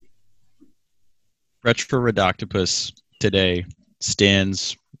Retro Redoctopus today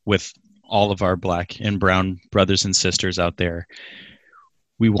stands with all of our Black and brown brothers and sisters out there.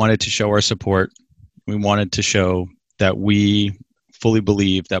 We wanted to show our support. We wanted to show that we fully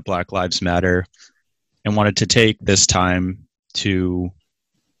believe that Black Lives Matter, and wanted to take this time to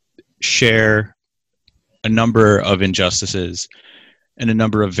share a number of injustices and a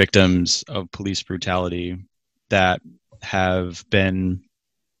number of victims of police brutality that have been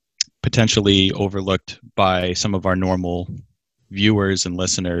potentially overlooked by some of our normal viewers and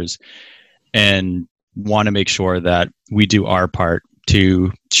listeners, and want to make sure that we do our part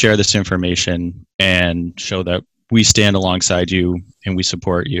to share this information and show that we stand alongside you and we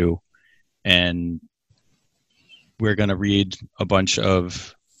support you. And we're going to read a bunch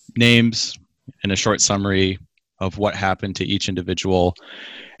of names and a short summary of what happened to each individual,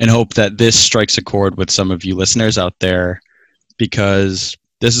 and hope that this strikes a chord with some of you listeners out there, because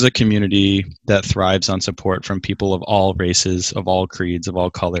this is a community that thrives on support from people of all races, of all creeds, of all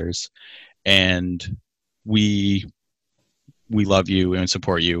colors. And we love you and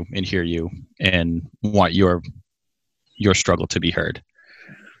support you and hear you and want your struggle to be heard.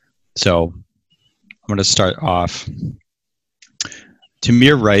 So I'm going to start off.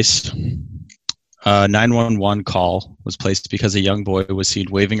 Tamir Rice, a 911 call was placed because a young boy was seen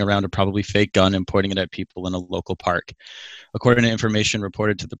waving around a probably fake gun and pointing it at people in a local park. According to information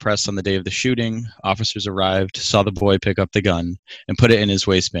reported to the press on the day of the shooting, officers arrived, saw the boy pick up the gun, and put it in his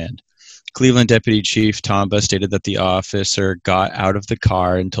waistband. Cleveland Deputy Chief Tomba stated that the officer got out of the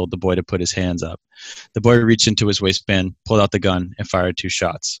car and told the boy to put his hands up. The boy reached into his waistband, pulled out the gun, and fired 2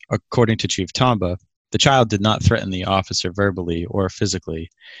 shots. According to Chief Tomba, the child did not threaten the officer verbally or physically.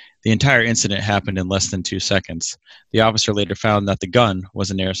 The entire incident happened in less than 2 seconds. The officer later found that the gun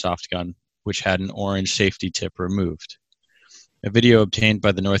was an airsoft gun, which had an orange safety tip removed. A video obtained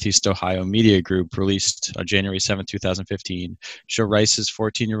by the Northeast Ohio Media Group, released on January 7, 2015, showed Rice's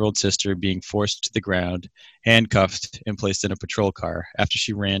 14-year-old sister being forced to the ground, handcuffed, and placed in a patrol car after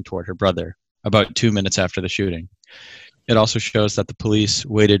she ran toward her brother, about 2 minutes after the shooting. It also shows that the police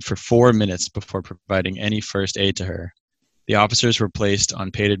waited for 4 minutes before providing any first aid to her. The officers were placed on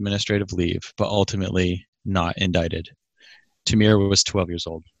paid administrative leave, but ultimately not indicted. Tamir was 12 years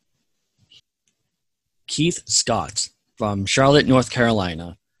old. Keith Scott, from Charlotte, North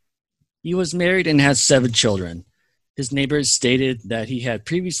Carolina. He was married and had 7 children. His neighbors stated that he had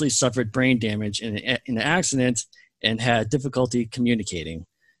previously suffered brain damage in an accident and had difficulty communicating.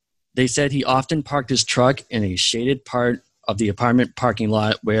 They said he often parked his truck in a shaded part of the apartment parking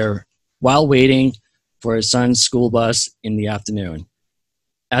lot while waiting for his son's school bus in the afternoon.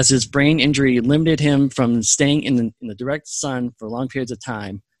 As his brain injury limited him from staying in the direct sun for long periods of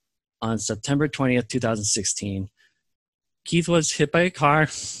time, on September 20th, 2016, Keith was hit by a car,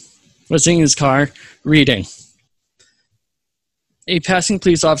 was in his car, reading. A passing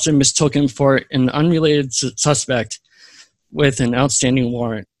police officer mistook him for an unrelated suspect with an outstanding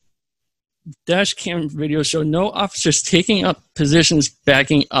warrant. Dash cam video showed no officers taking up positions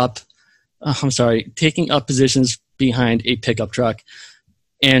behind a pickup truck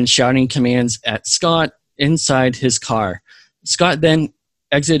and shouting commands at Scott inside his car. Scott then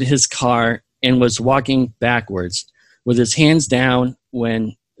exited his car and was walking backwards with his hands down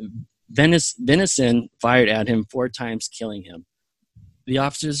when Venison fired at him 4 times, killing him. The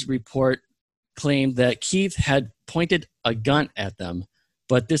officer's report claimed that Keith had pointed a gun at them,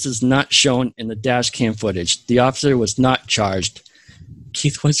 but this is not shown in the dash cam footage. The officer was not charged.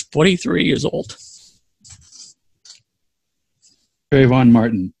 Keith was 43 years old. Trayvon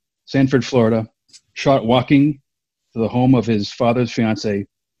Martin, Sanford, Florida, shot walking to the home of his father's fiancée,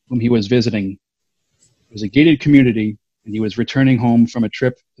 whom he was visiting. It was a gated community, and he was returning home from a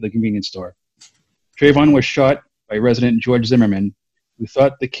trip to the convenience store. Trayvon was shot by resident George Zimmerman, who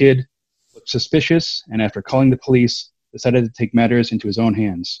thought the kid looked suspicious, and after calling the police, decided to take matters into his own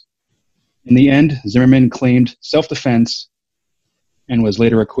hands. In the end, Zimmerman claimed self-defense and was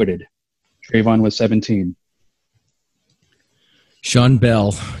later acquitted. Trayvon was 17. Sean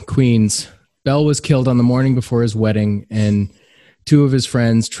Bell, Queens. Bell was killed on the morning before his wedding, and 2 of his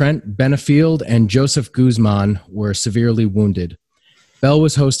friends, Trent Benefield and Joseph Guzman, were severely wounded. Bell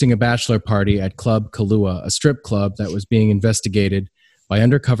was hosting a bachelor party at Club Kahlua, a strip club that was being investigated by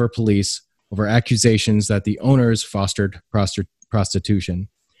undercover police over accusations that the owners fostered prostitution.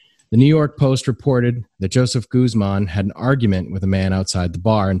 The New York Post reported that Joseph Guzman had an argument with a man outside the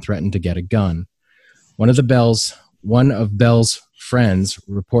bar and threatened to get a gun. One of Bell's friends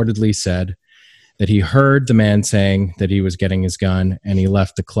reportedly said that he heard the man saying that he was getting his gun, and he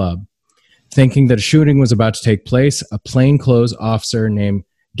left the club. Thinking that a shooting was about to take place, a plainclothes officer named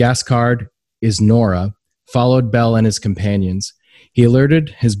Gascard Isnora, followed Bell and his companions. He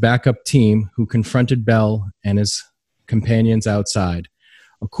alerted his backup team, who confronted Bell and his companions outside.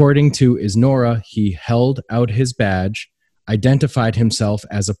 According to Isnora, he held out his badge, identified himself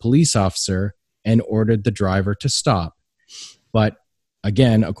as a police officer, and ordered the driver to stop. But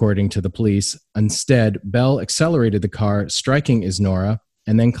again, according to the police, instead, Bell accelerated the car, striking Isnora,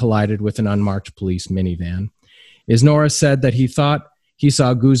 and then collided with an unmarked police minivan. Isnora said that he thought he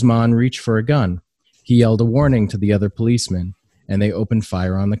saw Guzman reach for a gun. He yelled a warning to the other policemen, and they opened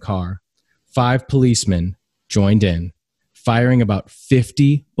fire on the car. 5 policemen joined in, firing about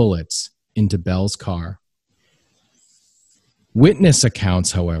 50 bullets into Bell's car. Witness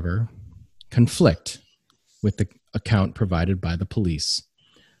accounts, however, conflict with the account provided by the police.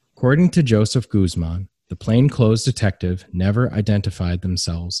 According to Joseph Guzman, the plainclothes detective never identified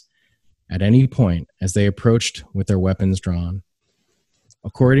themselves at any point as they approached with their weapons drawn.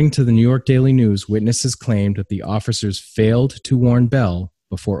 According to the New York Daily News, witnesses claimed that the officers failed to warn Bell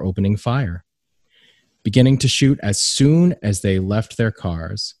before opening fire, beginning to shoot as soon as they left their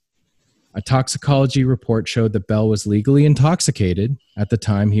cars. A toxicology report showed that Bell was legally intoxicated at the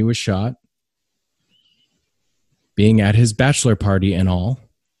time he was shot, being at his bachelor party and all.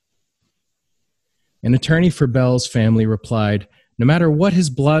 An attorney for Bell's family replied, "No matter what his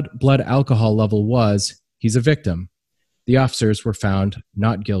blood alcohol level was, he's a victim. The officers were found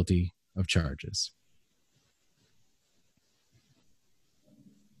not guilty of charges."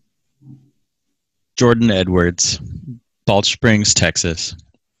 Jordan Edwards, Balch Springs, Texas.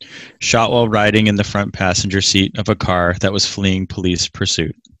 Shot while riding in the front passenger seat of a car that was fleeing police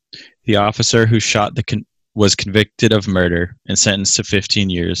pursuit. The officer who shot was convicted of murder and sentenced to 15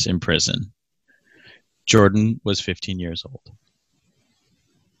 years in prison. Jordan was 15 years old.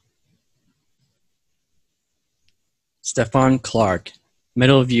 Stefan Clark,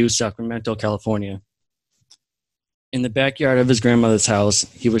 Middleview, Sacramento, California. In the backyard of his grandmother's house,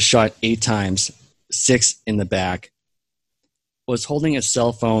 he was shot 8 times, 6 in the back. Was holding a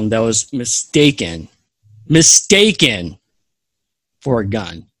cell phone that was mistaken for a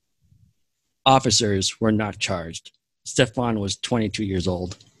gun. Officers were not charged. Stefan was 22 years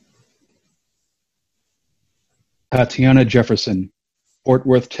old. Tatiana Jefferson, Fort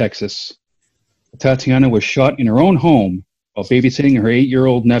Worth, Texas. Tatiana was shot in her own home while babysitting her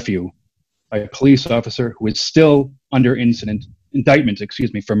 8-year-old nephew by a police officer who is still under indictment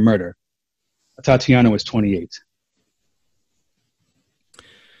for murder. Tatiana was 28.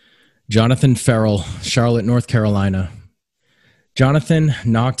 Jonathan Farrell, Charlotte, North Carolina. Jonathan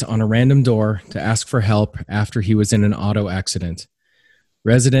knocked on a random door to ask for help after he was in an auto accident.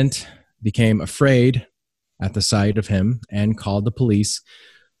 Resident became afraid at the sight of him and called the police,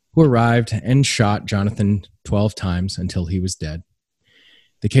 who arrived and shot Jonathan 12 times until he was dead.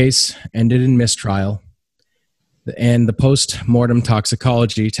 The case ended in mistrial, and the post-mortem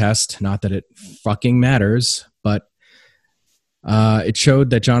toxicology test, not that it fucking matters, but it showed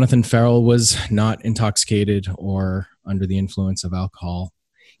that Jonathan Farrell was not intoxicated or under the influence of alcohol.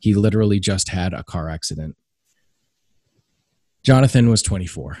 He literally just had a car accident. Jonathan was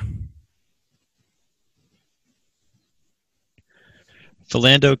 24.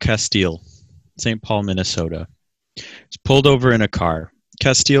 Philando Castile, St. Paul, Minnesota. Was pulled over in a car.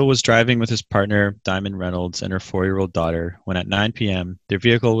 Castile was driving with his partner, Diamond Reynolds, and her 4-year-old daughter when at 9 p.m. their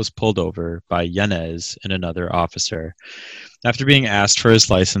vehicle was pulled over by Yanez and another officer. After being asked for his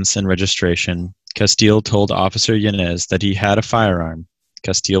license and registration, Castile told Officer Yanez that he had a firearm.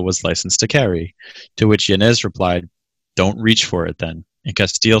 Castile was licensed to carry, to which Yanez replied, "Don't reach for it then." And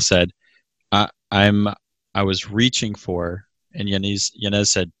Castile said, I was reaching for, and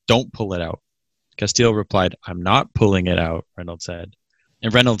Yanez said, "Don't pull it out." Castile replied, "I'm not pulling it out," Reynolds said.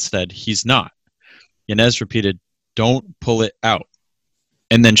 And Reynolds said, "He's not." Yanez repeated, "Don't pull it out,"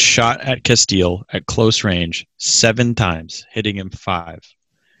 and then shot at Castile at close range 7 times, hitting him 5.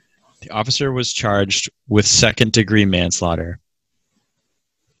 The officer was charged with second-degree manslaughter,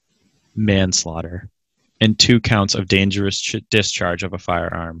 and 2 counts of dangerous discharge of a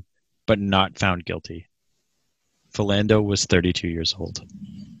firearm, but not found guilty. Philando was 32 years old.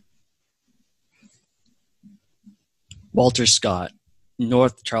 Walter Scott,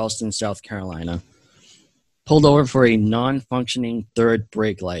 North Charleston, South Carolina. Pulled over for a non-functioning third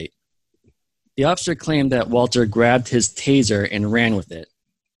brake light. The officer claimed that Walter grabbed his taser and ran with it,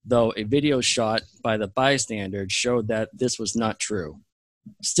 though a video shot by the bystander showed that this was not true.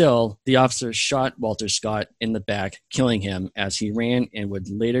 Still, the officer shot Walter Scott in the back, killing him as he ran, and would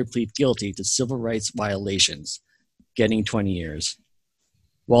later plead guilty to civil rights violations, getting 20 years.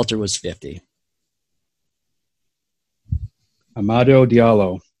 Walter was 50. Amado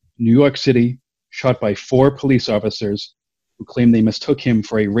Diallo, New York City, shot by 4 police officers who claimed they mistook him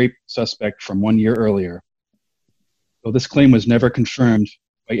for a rape suspect from 1 year earlier, though this claim was never confirmed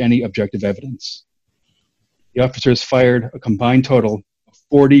by any objective evidence. The officers fired a combined total of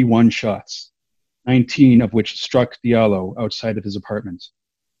 41 shots, 19 of which struck Diallo outside of his apartment.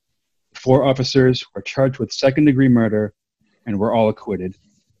 The 4 officers were charged with second-degree murder and were all acquitted.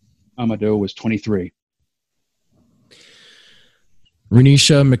 Amadou was 23.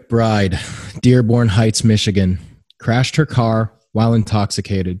 Renisha McBride, Dearborn Heights, Michigan, crashed her car while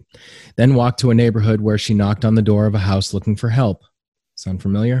intoxicated, then walked to a neighborhood where she knocked on the door of a house looking for help. Sound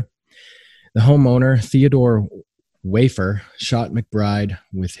familiar? The homeowner, Theodore Wafer, shot McBride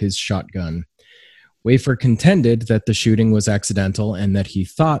with his shotgun. Wafer contended that the shooting was accidental and that he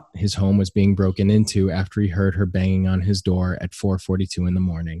thought his home was being broken into after he heard her banging on his door at 4:42 in the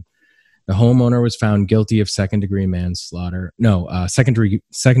morning. The homeowner was found guilty of second-degree murder.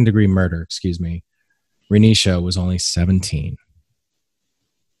 Renisha was only 17.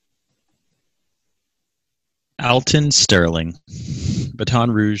 Alton Sterling,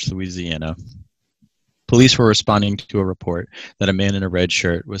 Baton Rouge, Louisiana. Police were responding to a report that a man in a red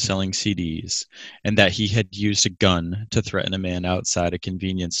shirt was selling CDs and that he had used a gun to threaten a man outside a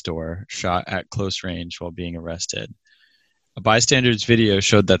convenience store, shot at close range while being arrested. A bystander's video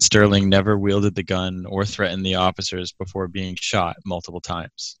showed that Sterling never wielded the gun or threatened the officers before being shot multiple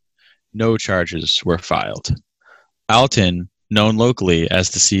times. No charges were filed. Alton, known locally as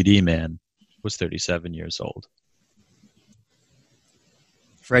the CD Man, was 37 years old.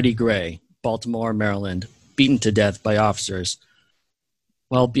 Freddie Gray, Baltimore, Maryland, beaten to death by officers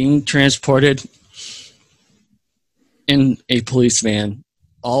while being transported in a police van.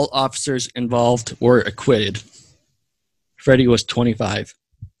 All officers involved were acquitted. Freddie was 25.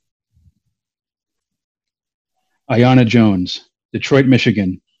 Ayanna Jones, Detroit,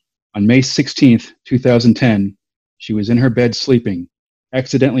 Michigan. On May 16th, 2010, she was in her bed sleeping,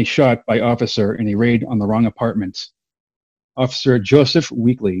 accidentally shot by officer in a raid on the wrong apartment. Officer Joseph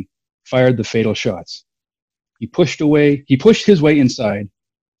Weekly fired the fatal shots. He pushed his way inside,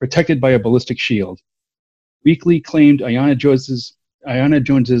 protected by a ballistic shield. Weekly claimed Ayanna Jones's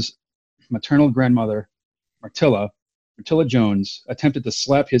maternal grandmother, Martilla Jones, attempted to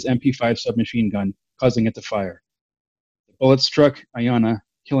slap his MP5 submachine gun, causing it to fire. The bullet struck Ayanna,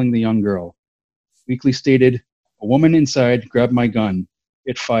 killing the young girl. Weekly stated, "A woman inside grabbed my gun.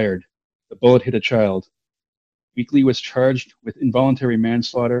 It fired. The bullet hit a child." Weekly was charged with involuntary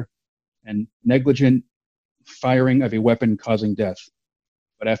manslaughter and negligent firing of a weapon causing death.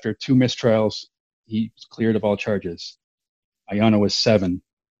 But after 2 mistrials, he was cleared of all charges. Ayanna was 7.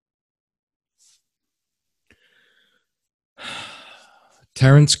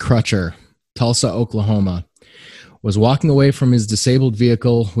 Terrence Crutcher, Tulsa, Oklahoma, was walking away from his disabled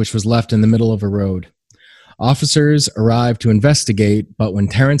vehicle, which was left in the middle of a road. Officers arrived to investigate, but when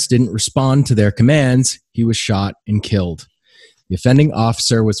Terrence didn't respond to their commands, he was shot and killed. The offending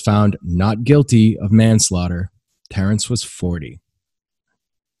officer was found not guilty of manslaughter. Terrence was 40.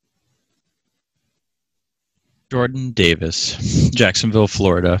 Jordan Davis, Jacksonville,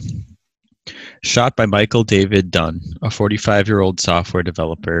 Florida. Shot by Michael David Dunn, a 45-year-old software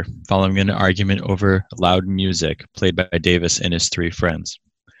developer, following an argument over loud music played by Davis and his 3 friends.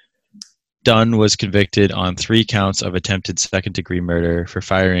 Dunn was convicted on 3 counts of attempted second-degree murder for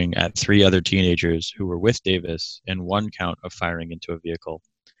firing at 3 other teenagers who were with Davis and 1 count of firing into a vehicle.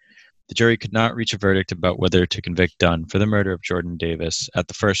 The jury could not reach a verdict about whether to convict Dunn for the murder of Jordan Davis at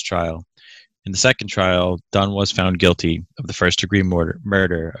the first trial. In the second trial, Dunn was found guilty of the first-degree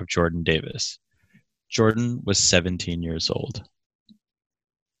murder of Jordan Davis. Jordan was 17 years old.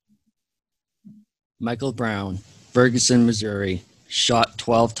 Michael Brown, Ferguson, Missouri, shot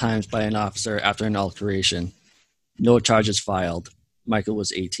 12 times by an officer after an altercation. No charges filed. Michael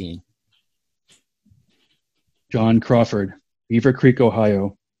was 18. John Crawford, Beaver Creek,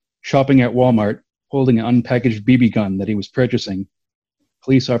 Ohio, shopping at Walmart, holding an unpackaged BB gun that he was purchasing.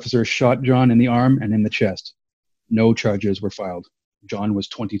 Police officers shot John in the arm and in the chest. No charges were filed. John was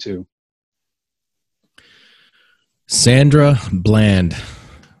 22. Sandra Bland.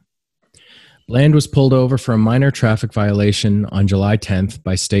 Bland was pulled over for a minor traffic violation on July 10th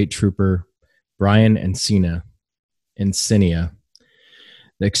by State Trooper Brian Encinia.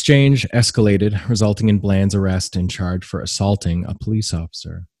 The exchange escalated, resulting in Bland's arrest and charge for assaulting a police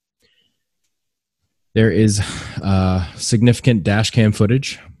officer. There is significant dash cam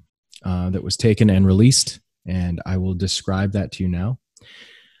footage that was taken and released, and I will describe that to you now.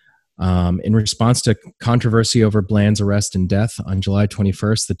 In response to controversy over Bland's arrest and death on July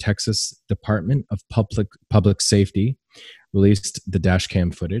 21st, the Texas Department of Public Safety released the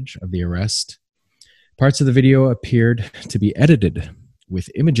dashcam footage of the arrest. Parts of the video appeared to be edited, with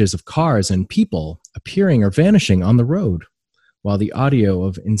images of cars and people appearing or vanishing on the road, while the audio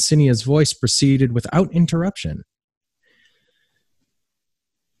of Insinia's voice proceeded without interruption.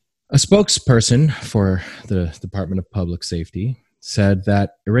 A spokesperson for the Department of Public Safety said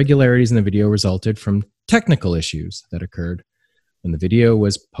that irregularities in the video resulted from technical issues that occurred when the video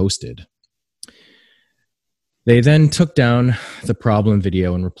was posted. They then took down the problem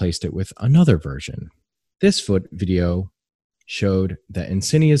video and replaced it with another version. This video showed that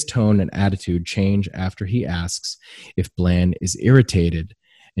Insinia's tone and attitude change after he asks if Bland is irritated,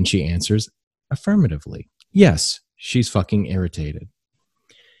 and she answers affirmatively. Yes, she's fucking irritated.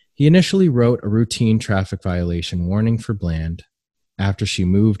 He initially wrote a routine traffic violation warning for Bland after she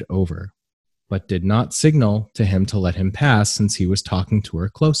moved over, but did not signal to him to let him pass since he was talking to her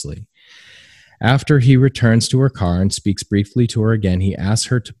closely. After he returns to her car and speaks briefly to her again, he asks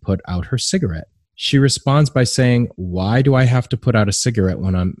her to put out her cigarette. She responds by saying, "Why do I have to put out a cigarette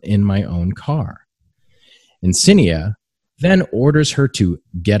when I'm in my own car?" Insinia then orders her to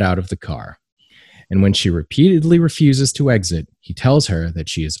get out of the car. And when she repeatedly refuses to exit, he tells her that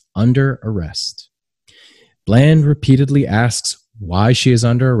she is under arrest. Bland repeatedly asks why she is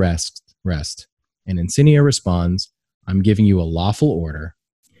under arrest, and Insinia responds, "I'm giving you a lawful order."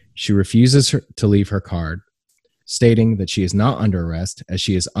 She refuses to leave her car, stating that she is not under arrest as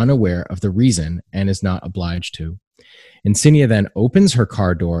she is unaware of the reason and is not obliged to. Insinia then opens her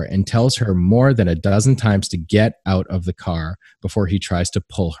car door and tells her more than a dozen times to get out of the car before he tries to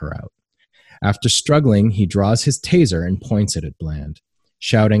pull her out. After struggling, he draws his taser and points it at Bland,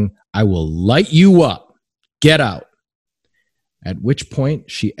 shouting, "I will light you up. Get out." At which point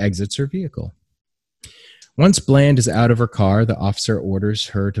she exits her vehicle. Once Bland is out of her car, the officer orders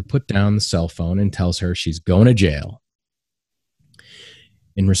her to put down the cell phone and tells her she's going to jail.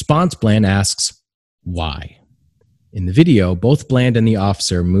 In response, Bland asks, "Why?" In the video, both Bland and the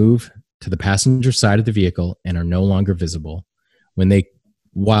officer move to the passenger side of the vehicle and are no longer visible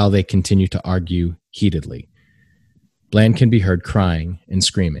while they continue to argue heatedly. Bland can be heard crying and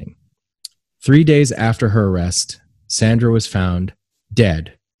screaming. 3 days after her arrest, Sandra was found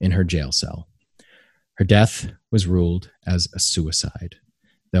dead in her jail cell. Her death was ruled as a suicide,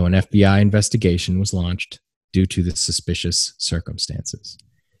 though an FBI investigation was launched due to the suspicious circumstances.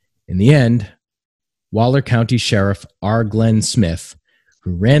 In the end, Waller County Sheriff R. Glenn Smith,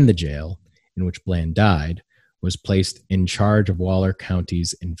 who ran the jail in which Bland died, was placed in charge of Waller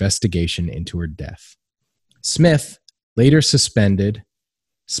County's investigation into her death. Smith was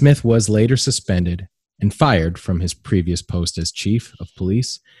later suspended and fired from his previous post as chief of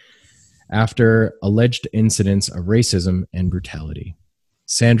police after alleged incidents of racism and brutality.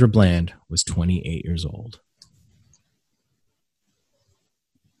 Sandra Bland was 28 years old.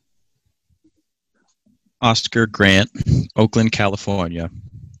 Oscar Grant, Oakland, California.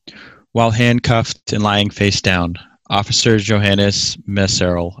 While handcuffed and lying face down, Officer Johannes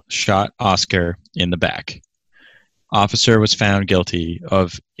Messerl shot Oscar in the back. Officer was found guilty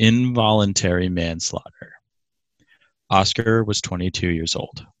of involuntary manslaughter. Oscar was 22 years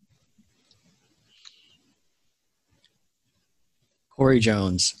old. Corey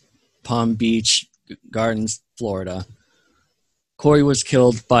Jones, Palm Beach Gardens, Florida. Corey was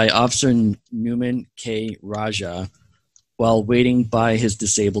killed by Officer Newman K. Raja while waiting by his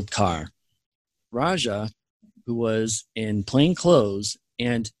disabled car. Raja, who was in plain clothes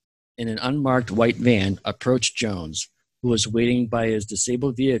and in an unmarked white van, approached Jones, who was waiting by his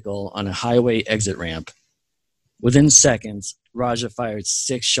disabled vehicle on a highway exit ramp. Within seconds, Raja fired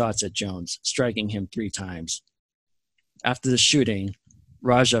 6 shots at Jones, striking him 3 times. After the shooting,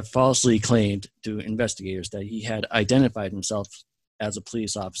 Raja falsely claimed to investigators that he had identified himself as a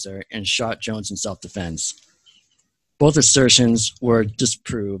police officer and shot Jones in self-defense. Both assertions were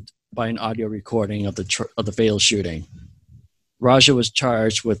disproved by an audio recording of the fatal shooting. Raja was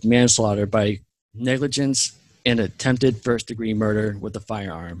charged with manslaughter by negligence and attempted first-degree murder with a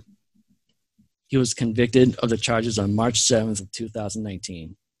firearm. He was convicted of the charges on March 7th of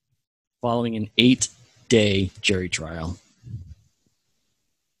 2019, following an 8-day jury trial.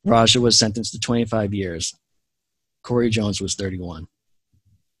 Raja was sentenced to 25 years. Corey Jones was 31.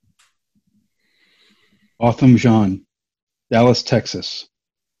 Botham Jean, Dallas, Texas.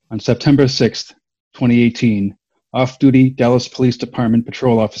 On September 6th, 2018, off-duty Dallas Police Department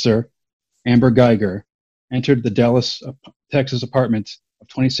patrol officer Amber Geiger entered the Dallas, Texas apartment of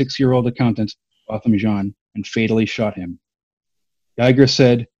 26-year-old accountant Botham Jean and fatally shot him. Geiger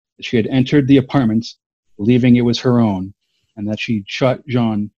said that she had entered the apartment believing it was her own and that she shot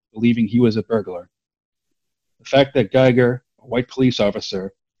Jean believing he was a burglar. The fact that Geiger, a white police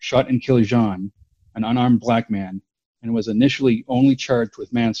officer, shot and killed Jean, an unarmed black man, and was initially only charged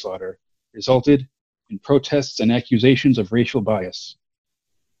with manslaughter, resulted in protests and accusations of racial bias.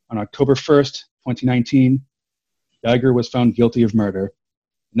 On October 1st, 2019, Geiger was found guilty of murder.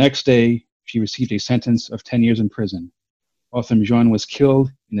 The next day, she received a sentence of 10 years in prison. Botham Jean was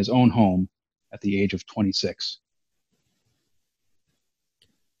killed in his own home at the age of 26.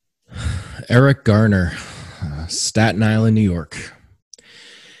 Eric Garner, Staten Island, New York.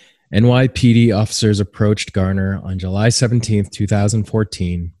 NYPD officers approached Garner on July 17,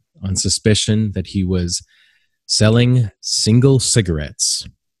 2014, on suspicion that he was selling single cigarettes,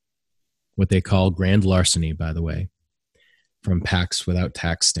 what they call grand larceny, by the way, from packs without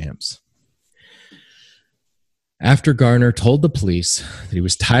tax stamps. After Garner told the police that he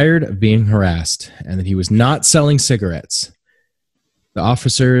was tired of being harassed and that he was not selling cigarettes, the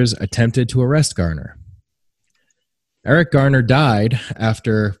officers attempted to arrest Garner. Eric Garner died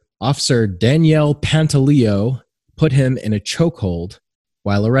after Officer Danielle Pantaleo put him in a chokehold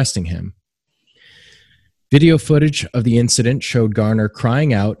while arresting him. Video footage of the incident showed Garner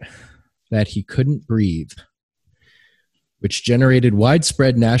crying out that he couldn't breathe, which generated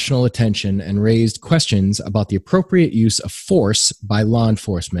widespread national attention and raised questions about the appropriate use of force by law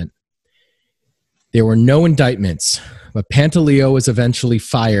enforcement. There were no indictments, but Pantaleo was eventually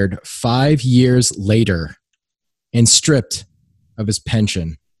fired 5 years later and stripped of his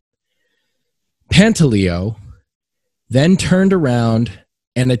pension. Pantaleo then turned around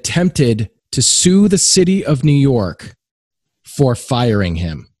and attempted to sue the city of New York for firing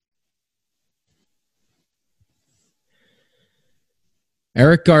him.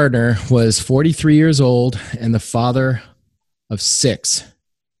 Eric Garner was 43 years old and the father of 6,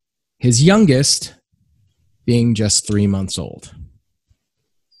 his youngest being just 3 months old.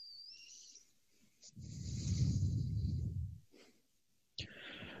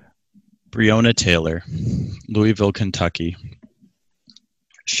 Breonna Taylor, Louisville, Kentucky,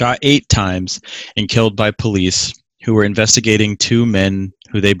 shot 8 times and killed by police who were investigating 2 men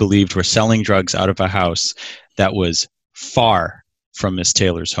who they believed were selling drugs out of a house that was far from Miss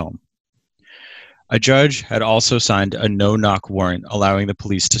Taylor's home. A judge had also signed a no-knock warrant allowing the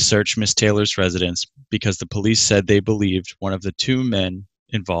police to search Miss Taylor's residence because the police said they believed one of the 2 men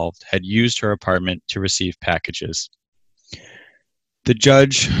involved had used her apartment to receive packages. The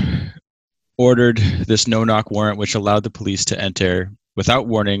judge ordered this no-knock warrant, which allowed the police to enter without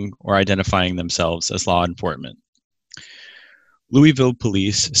warning or identifying themselves as law enforcement. Louisville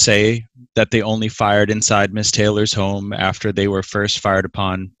police say that they only fired inside Miss Taylor's home after they were first fired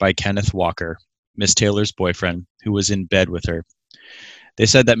upon by Kenneth Walker, Miss Taylor's boyfriend, who was in bed with her. They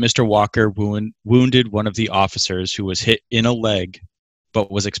said that Mr. Walker wounded one of the officers who was hit in a leg,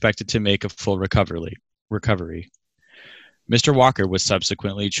 but was expected to make a full recovery. Mr. Walker was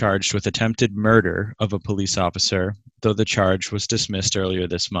subsequently charged with attempted murder of a police officer, though the charge was dismissed earlier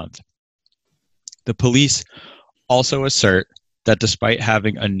this month. The police also assert that despite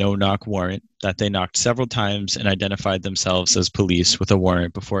having a no-knock warrant, that they knocked several times and identified themselves as police with a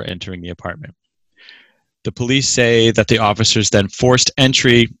warrant before entering the apartment. The police say that the officers then forced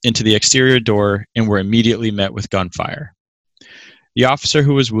entry into the exterior door and were immediately met with gunfire. The officer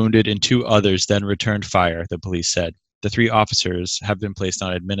who was wounded and 2 others then returned fire, the police said. The 3 officers have been placed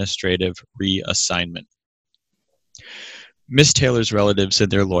on administrative reassignment. Miss Taylor's relatives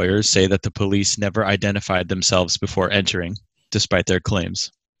and their lawyers say that the police never identified themselves before entering, despite their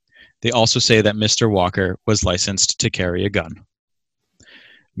claims. They also say that Mr. Walker was licensed to carry a gun.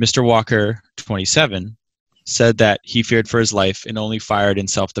 Mr. Walker, 27, said that he feared for his life and only fired in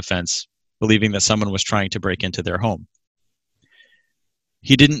self-defense, believing that someone was trying to break into their home.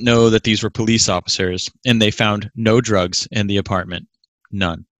 He didn't know that these were police officers, and they found no drugs in the apartment.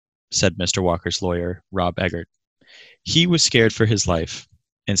 None, said Mr. Walker's lawyer, Rob Eggert. He was scared for his life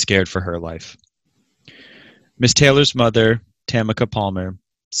and scared for her life. Miss Taylor's mother, Tamika Palmer,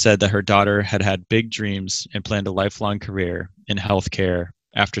 said that her daughter had had big dreams and planned a lifelong career in healthcare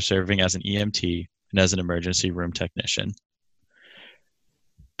after serving as an EMT and as an emergency room technician.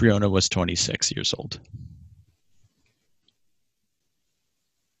 Breonna was 26 years old.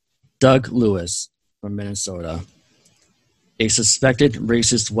 Doug Lewis from Minnesota. A suspected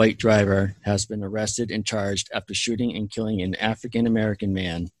racist white driver has been arrested and charged after shooting and killing an African-American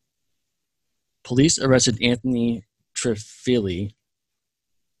man. Police arrested Anthony Trefili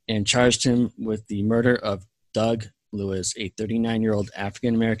and charged him with the murder of Doug Lewis, a 39-year-old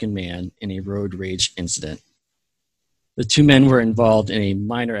African-American man, in a road rage incident. The 2 men were involved in a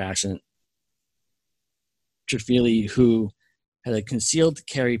minor accident. Trefili, who had a concealed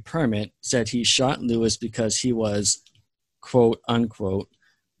carry permit, said he shot Lewis because he was, quote unquote,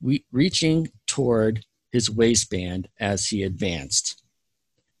 reaching toward his waistband as he advanced.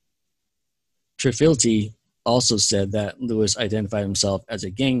 Trifilti also said that Lewis identified himself as a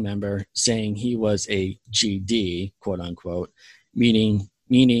gang member, saying he was a GD, quote unquote, meaning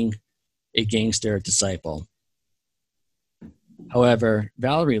a gangster disciple. However,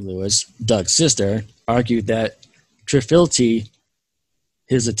 Valerie Lewis, Doug's sister, argued that Trifilti,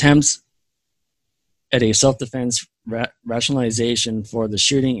 his attempts at a self-defense rationalization for the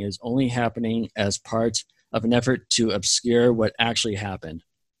shooting is only happening as part of an effort to obscure what actually happened.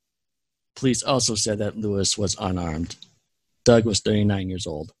 Police also said that Lewis was unarmed. Doug was 39 years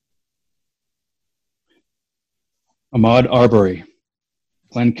old. Ahmaud Arbery,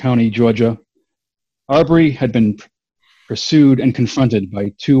 Glenn County, Georgia. Arbery had been pursued and confronted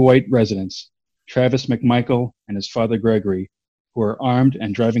by two white residents, Travis McMichael and his father Gregory, who were armed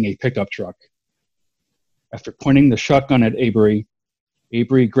and driving a pickup truck. After pointing the shotgun at Arbery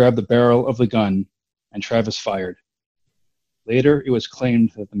grabbed the barrel of the gun and Travis fired. Later, it was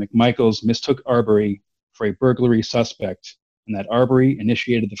claimed that the McMichaels mistook Arbery for a burglary suspect and that Arbery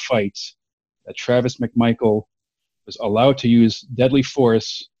initiated the fight, that Travis McMichael was allowed to use deadly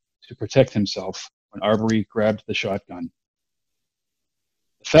force to protect himself when Arbery grabbed the shotgun.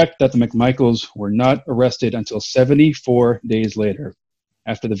 The fact that the McMichaels were not arrested until 74 days later,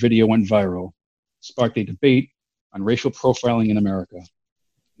 after the video went viral, sparked a debate on racial profiling in America.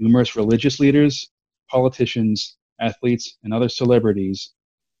 Numerous religious leaders, politicians, athletes, and other celebrities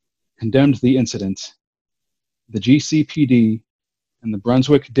condemned the incident. The GCPD and the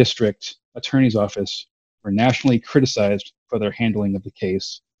Brunswick District Attorney's Office were nationally criticized for their handling of the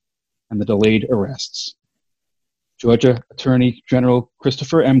case and the delayed arrests. Georgia Attorney General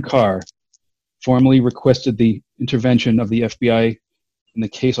Christopher M. Carr formally requested the intervention of the FBI in the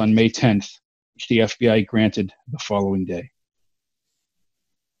case on May 10th, which the FBI granted the following day.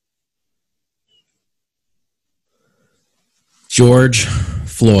 George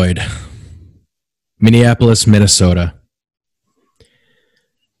Floyd, Minneapolis, Minnesota.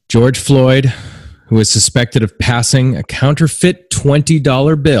 George Floyd, who is suspected of passing a counterfeit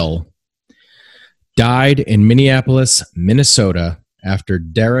 $20 bill, died in Minneapolis, Minnesota, after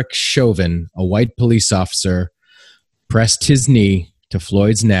Derek Chauvin, a white police officer, pressed his knee to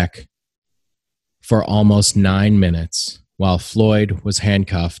Floyd's neck for almost 9 minutes while Floyd was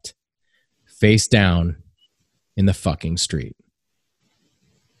handcuffed, face down, in the fucking street.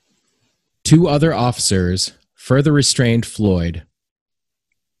 2 other officers further restrained Floyd,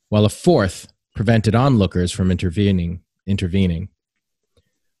 while a fourth prevented onlookers from intervening.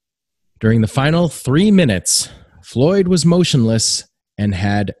 During the final 3 minutes, Floyd was motionless and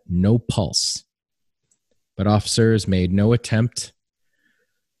had no pulse, but officers made no attempt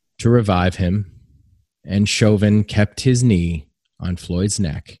to revive him, and Chauvin kept his knee on Floyd's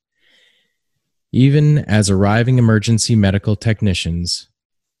neck, even as arriving emergency medical technicians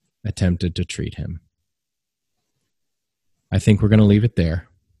attempted to treat him. I think we're going to leave it there.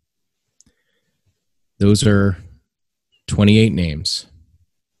 Those are 28 names.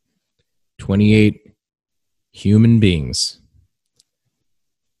 28 human beings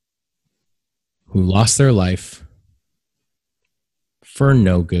who lost their life for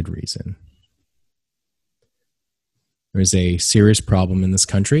no good reason. There is a serious problem in this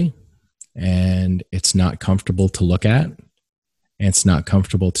country, and it's not comfortable to look at, and it's not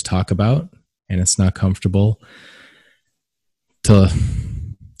comfortable to talk about, and it's not comfortable to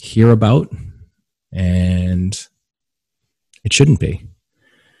hear about, and it shouldn't be.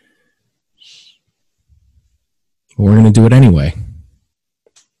 But we're going to do it anyway.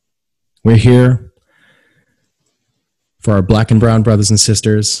 We're here for our black and brown brothers and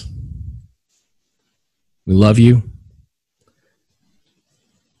sisters. We love you.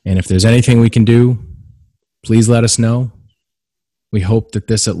 And if there's anything we can do, please let us know. We hope that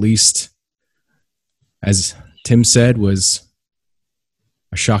this, at least, as Tim said, was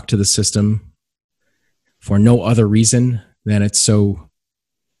a shock to the system for no other reason than it's so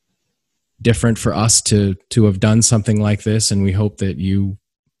different for us to have done something like this. And we hope that you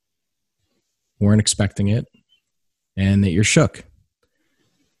weren't expecting it and that you're shook.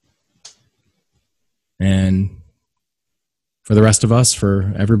 And for the rest of us,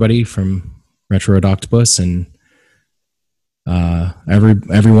 for everybody from Retro Octopus and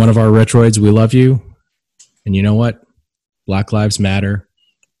every one of our Retroids, we love you. And you know what? Black lives matter,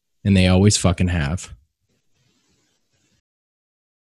 and they always fucking have.